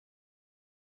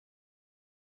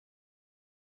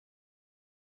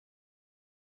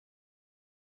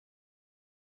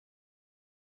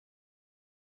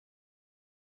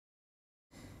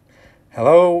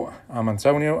Hello, I'm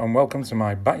Antonio and welcome to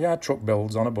my backyard truck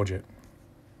builds on a budget.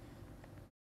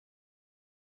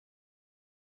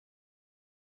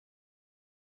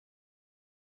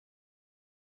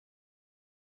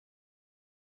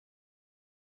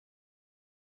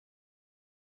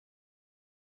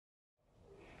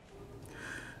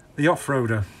 The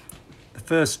off-roader, the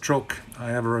first truck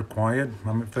I ever acquired,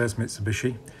 my first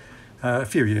Mitsubishi, a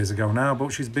few years ago now,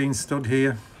 but she's been stood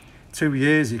here 2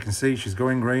 years. You can see she's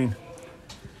going green,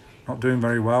 not doing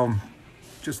very well.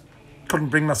 Just couldn't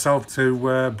bring myself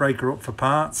to break her up for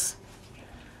parts.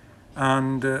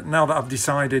 And now that I've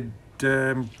decided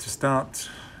to start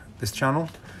this channel,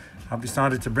 I've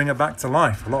decided to bring her back to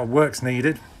life. A lot of work's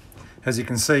needed, as you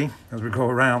can see as we go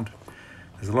around.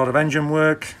 There's a lot of engine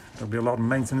work, there'll be a lot of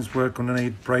maintenance work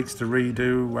underneath, brakes to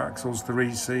redo, axles to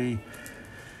re-see,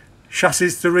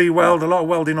 chassis to re-weld, a lot of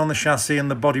welding on the chassis and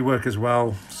the bodywork as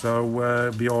well, so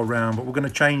it'll be all round. But we're going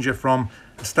to change her from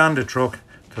a standard truck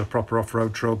to a proper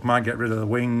off-road truck. Might get rid of the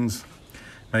wings,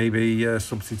 maybe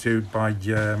substitute by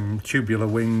tubular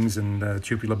wings and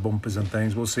tubular bumpers and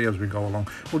things. We'll see as we go along.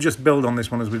 We'll just build on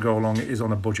this one as we go along. It is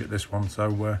on a budget, this one,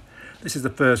 so this is the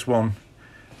first one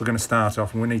we're going to start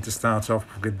off, and we need to start off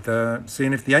with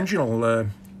seeing if the engine will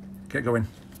get going.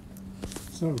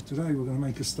 So today we're going to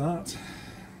make a start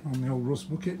on the old rust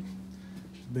bucket.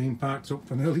 It's been parked up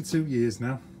for nearly 2 years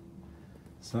now.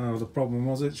 So the problem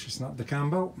was she snapped the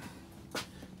cam belt,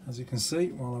 as you can see,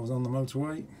 while I was on the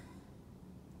motorway.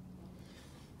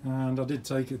 And I did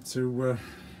take it to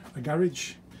a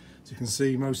garage. As you can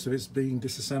see, most of it's being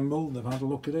disassembled. They've had a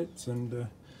look at it, and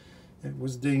it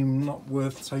was deemed not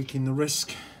worth taking the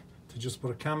risk to just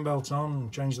put a cam belt on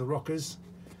and change the rockers.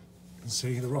 You can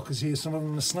see the rockers here, some of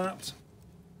them are snapped,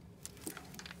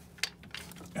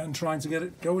 and trying to get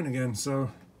it going again. So,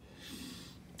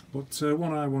 but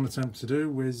what I want to attempt to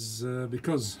do is,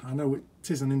 because I know it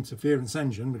is an interference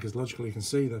engine, because logically you can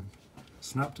see they're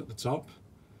snapped at the top,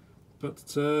 but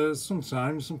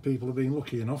sometimes some people have been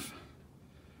lucky enough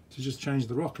to just change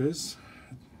the rockers,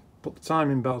 put the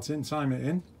timing belt in, time it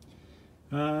in,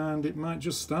 and it might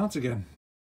just start again.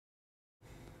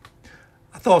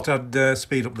 I thought I'd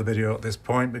speed up the video at this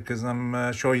point, because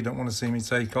I'm sure you don't want to see me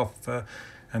take off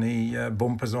any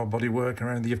bumpers or bodywork or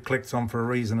anything you've clicked on for a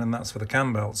reason, and that's for the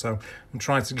cam belt. So I'm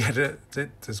trying to get it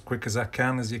as quick as I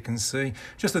can, as you can see.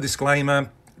 Just a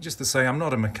disclaimer, just to say I'm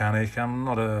not a mechanic, I'm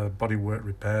not a bodywork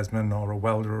repairsman or a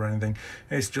welder or anything.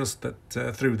 It's just that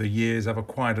through the years I've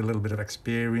acquired a little bit of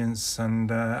experience, and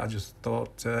I just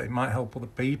thought it might help other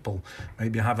people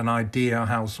maybe have an idea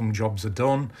how some jobs are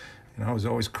done. You know, I was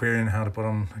always querying how to put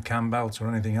on a cam belt or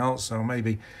anything else, so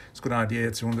maybe it's a good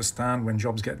idea to understand when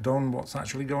jobs get done what's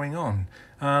actually going on,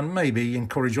 and maybe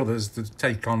encourage others to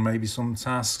take on maybe some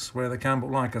tasks where they can. But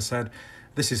like I said,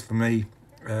 this is for me,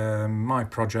 my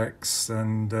projects,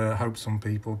 and hope some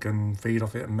people can feed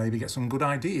off it and maybe get some good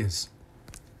ideas.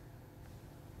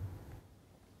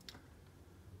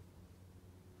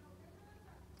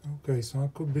 Okay, so I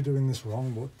could be doing this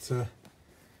wrong, but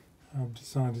I've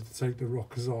decided to take the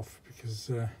rockers off, because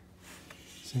it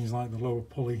seems like the lower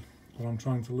pulley, when I'm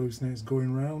trying to loosen it, is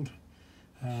going round,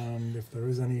 and if there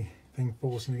is anything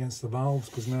forcing against the valves,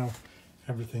 because now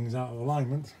everything's out of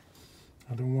alignment,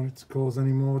 I don't want it to cause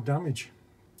any more damage.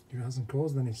 It hasn't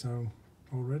caused any so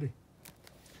already.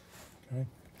 Okay,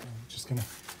 I'm just going to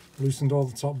loosen all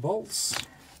the top bolts.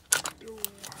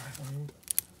 And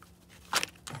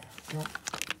there we go.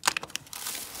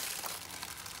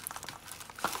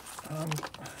 And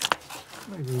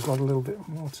maybe we've got a little bit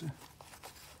more to look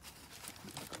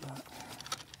at that.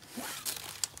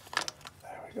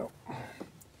 There we go.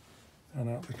 And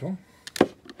out they come.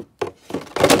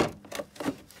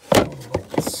 All the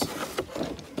bolts.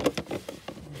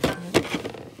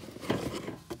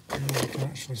 And you can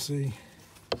actually see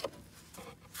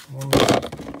one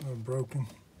that's broken.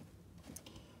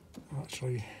 I'll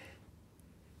actually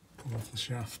come off the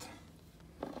shaft.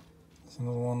 There's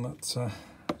another one that's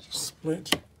just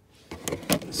split.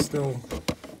 It's still,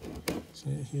 see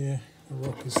it here, the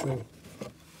rock is still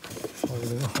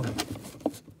holding on.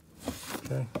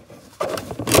 Okay,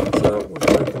 so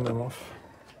we're taking them off.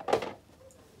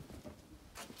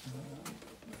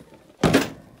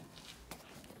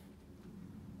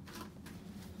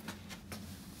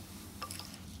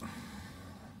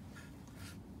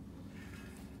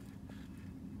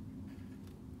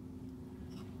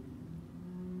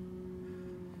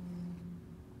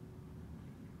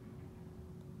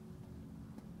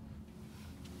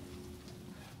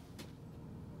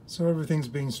 So everything's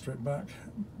been stripped back,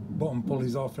 bottom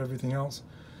pulley's off, everything else.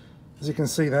 As you can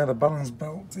see there, the balance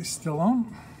belt is still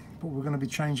on, but we're going to be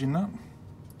changing that.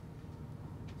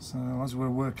 So as we're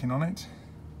working on it,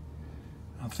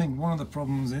 I think one of the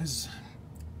problems is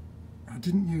I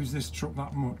didn't use this truck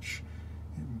that much.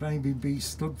 It maybe be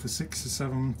stood for 6 or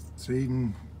 7 to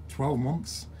even 12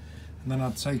 months, and then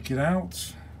I'd take it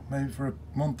out maybe for a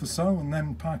month or so and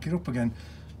then park it up again.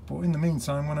 But in the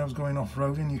meantime, when I was going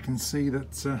off-roading, you can see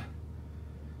that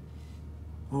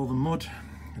all the mud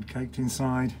had caked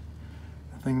inside.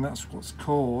 I think that's what's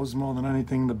caused, more than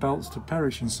anything, the belts to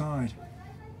perish inside.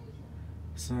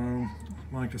 So,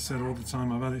 like I said all the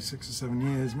time, I've had it 6 or 7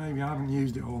 years. Maybe I haven't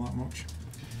used it all that much.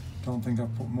 Don't think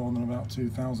I've put more than about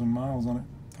 2,000 miles on it,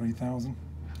 3,000.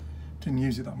 Didn't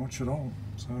use it that much at all.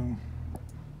 So,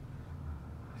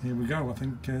 here we go. I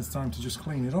think it's time to just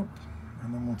clean it up,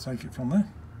 and then we'll take it from there.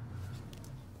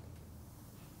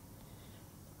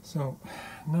 So,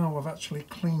 now I've actually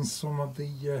cleaned some of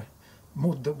the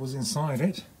mud that was inside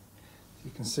it.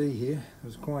 You can see here,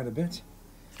 there's quite a bit.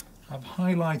 I've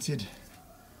highlighted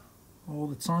all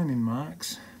the timing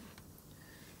marks,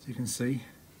 as you can see,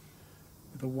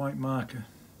 with a white marker.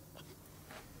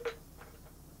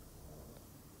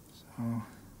 So,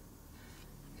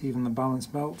 even the balance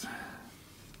belt.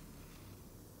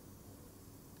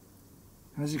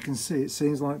 And as you can see, it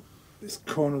seems like this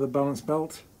corner of the balance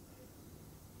belt,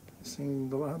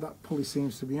 that pulley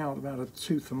seems to be out about a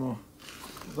tooth or more.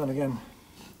 But then again,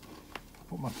 I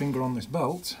put my finger on this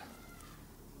belt,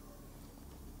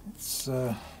 it's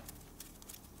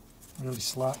really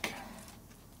slack,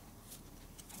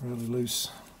 really loose,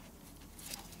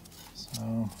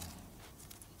 so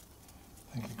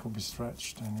I think it could be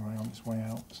stretched anyway on its way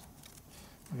out.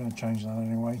 We're going to change that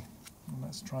anyway, and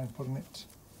let's try putting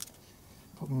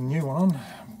a new one on,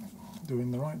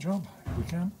 doing the right job if we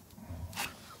can.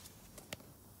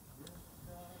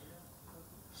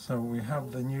 So we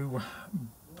have the new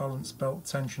balance belt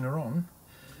tensioner on.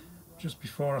 Just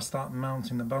before I start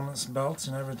mounting the balance belt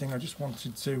and everything, I just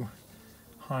wanted to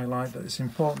highlight that it's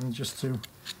important just to,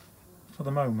 for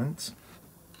the moment,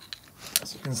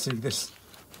 as you can see, this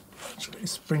actually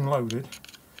is spring loaded,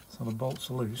 so the bolts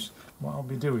are loose. What I'll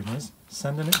be doing is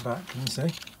sending it back, can you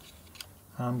see?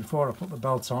 And before I put the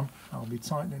belt on, I'll be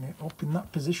tightening it up in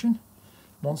that position.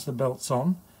 Once the belt's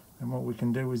on, then what we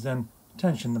can do is then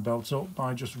tension the belt up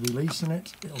by just releasing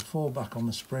it. It'll fall back on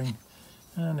the spring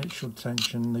and it should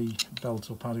tension the belt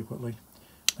up adequately.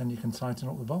 Then you can tighten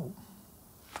up the bolt.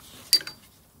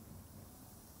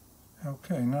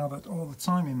 Okay, now that all the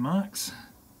timing marks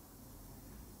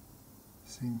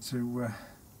seem to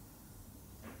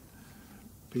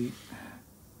be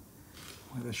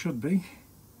where they should be,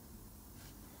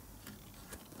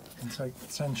 I can take the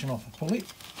tension off the pulley.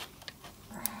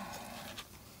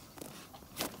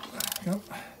 There we go.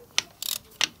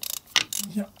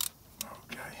 Yep.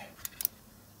 Okay.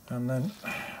 And then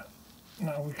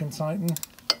now we can tighten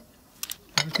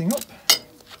everything up.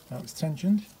 Now it's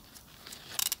tensioned.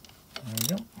 There we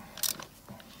go.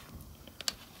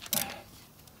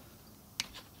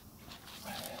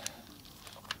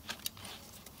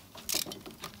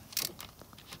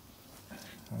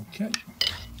 Okay.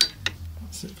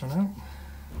 That's it for now.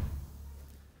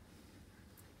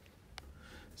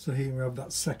 So here we have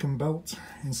that second belt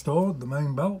installed, the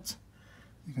main belt.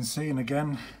 You can see, and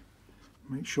again,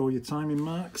 make sure your timing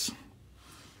marks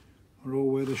are all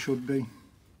where they should be.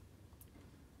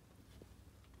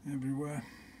 Everywhere.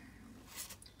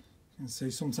 You can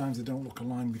see sometimes they don't look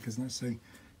aligned because, let's say,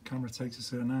 the camera takes a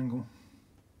certain angle.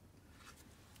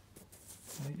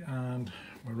 And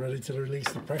we're ready to release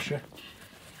the pressure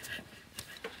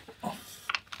off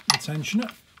the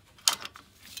tensioner.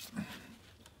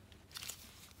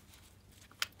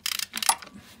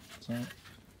 So,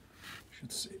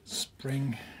 should see it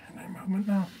spring in a moment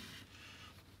now.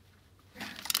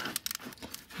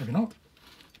 Maybe not.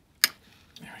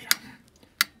 There we go.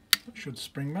 It should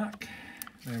spring back.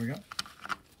 There we go.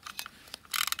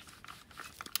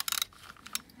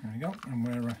 There we go.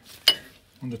 And we're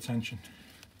under tension.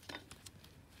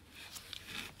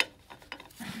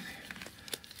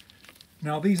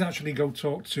 Now these actually go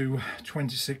talk to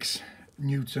 26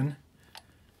 Newton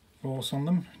force on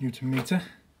them, Newton meter.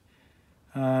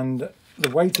 And the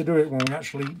way to do it when we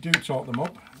actually do torque them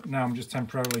up, now I'm just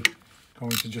temporarily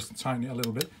going to just tighten it a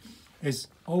little bit, is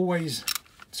always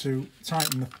to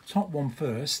tighten the top one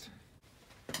first.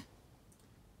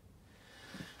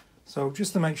 So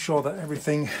just to make sure that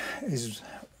everything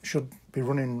should be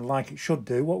running like it should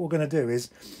do, what we're going to do is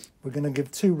we're going to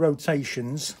give 2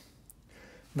 rotations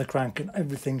on the crank and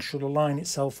everything should align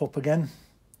itself up again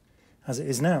as it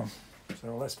is now.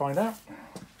 So let's find out.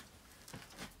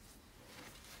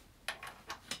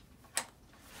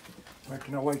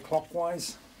 Working our way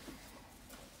clockwise.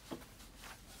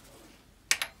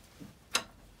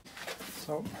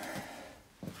 So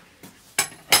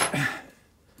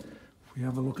if we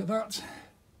have a look at that,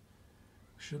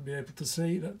 we should be able to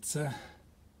see that the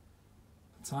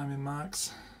timing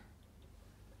marks,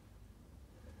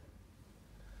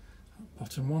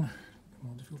 bottom one,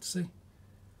 more difficult to see,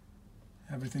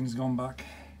 everything's gone back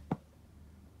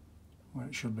where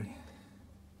it should be,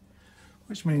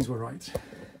 which means we're right.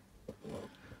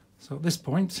 So at this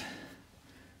point,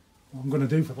 what I'm going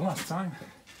to do for the last time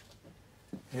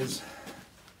is,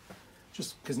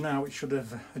 just because now it should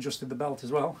have adjusted the belt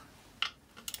as well,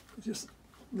 just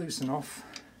loosen off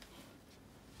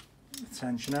the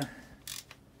tensioner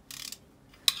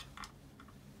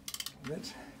a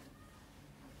bit,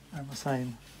 and the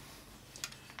same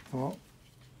for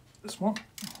this one.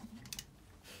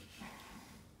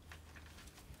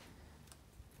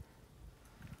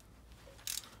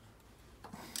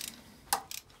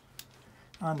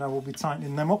 And I will be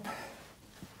tightening them up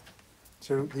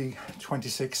to the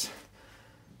 26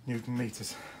 Newton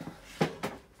meters.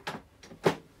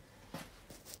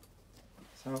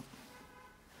 So,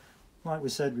 like we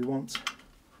said, we want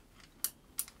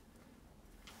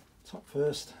top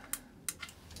first.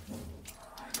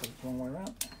 Got it the wrong way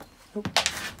around. Oh.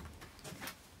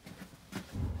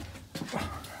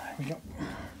 There we go.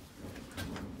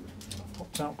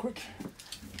 Popped out quick.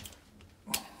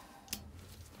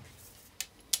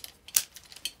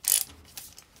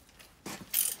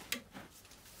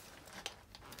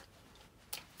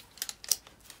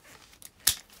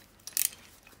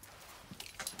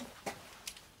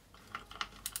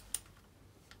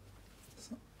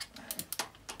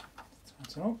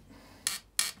 So,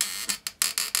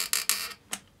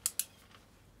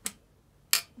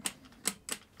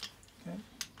 okay,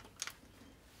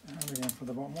 and again for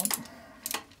the bottom one.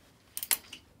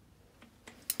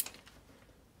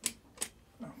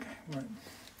 Okay, right.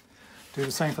 Do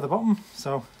the same for the bottom.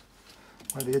 So,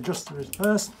 where the adjuster is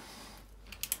first.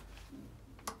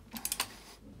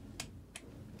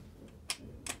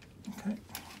 Okay,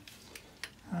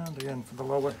 and again for the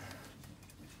lower.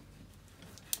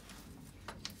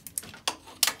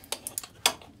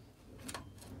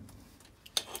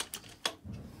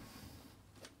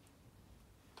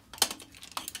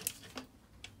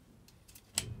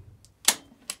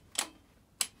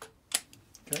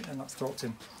 Okay, and that's torqued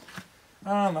in,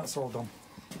 and that's all done.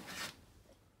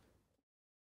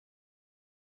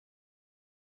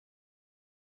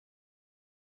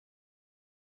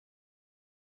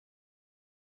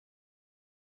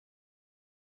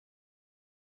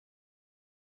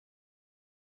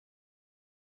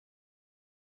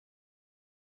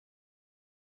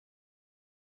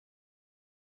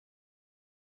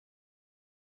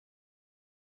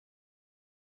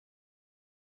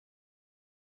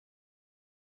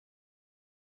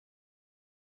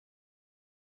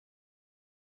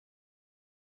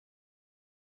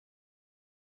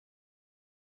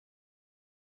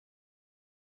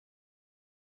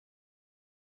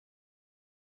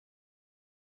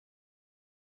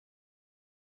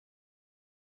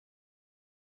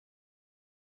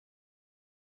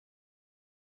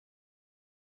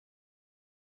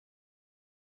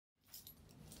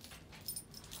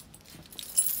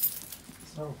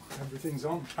 So everything's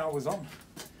on, power's on,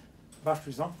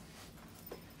 battery's on.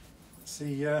 Let's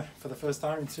see for the first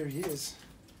time in 2 years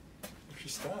if she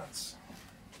starts.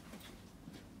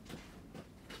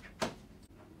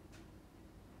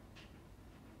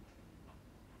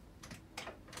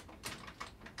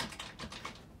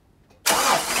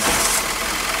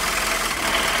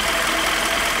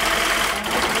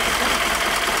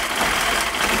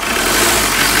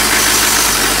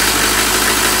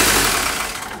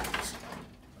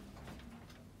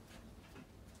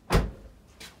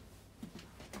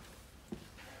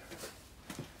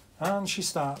 And she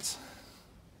starts.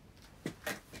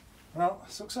 Well,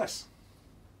 success.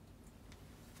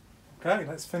 Okay,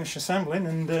 let's finish assembling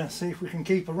and see if we can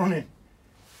keep her running.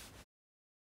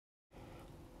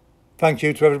 Thank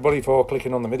you to everybody for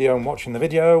clicking on the video and watching the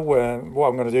video. What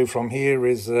I'm going to do from here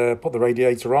is put the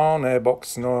radiator on,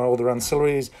 airbox and all the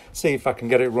ancillaries, see if I can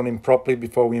get it running properly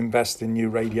before we invest in new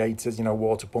radiators, you know,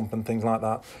 water pump and things like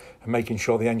that, and making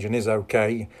sure the engine is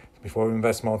okay before we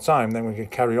invest more time. Then we can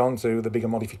carry on to the bigger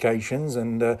modifications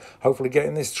and hopefully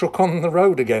getting this truck on the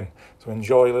road again to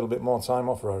enjoy a little bit more time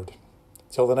off-road.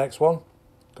 Till the next one,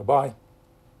 goodbye.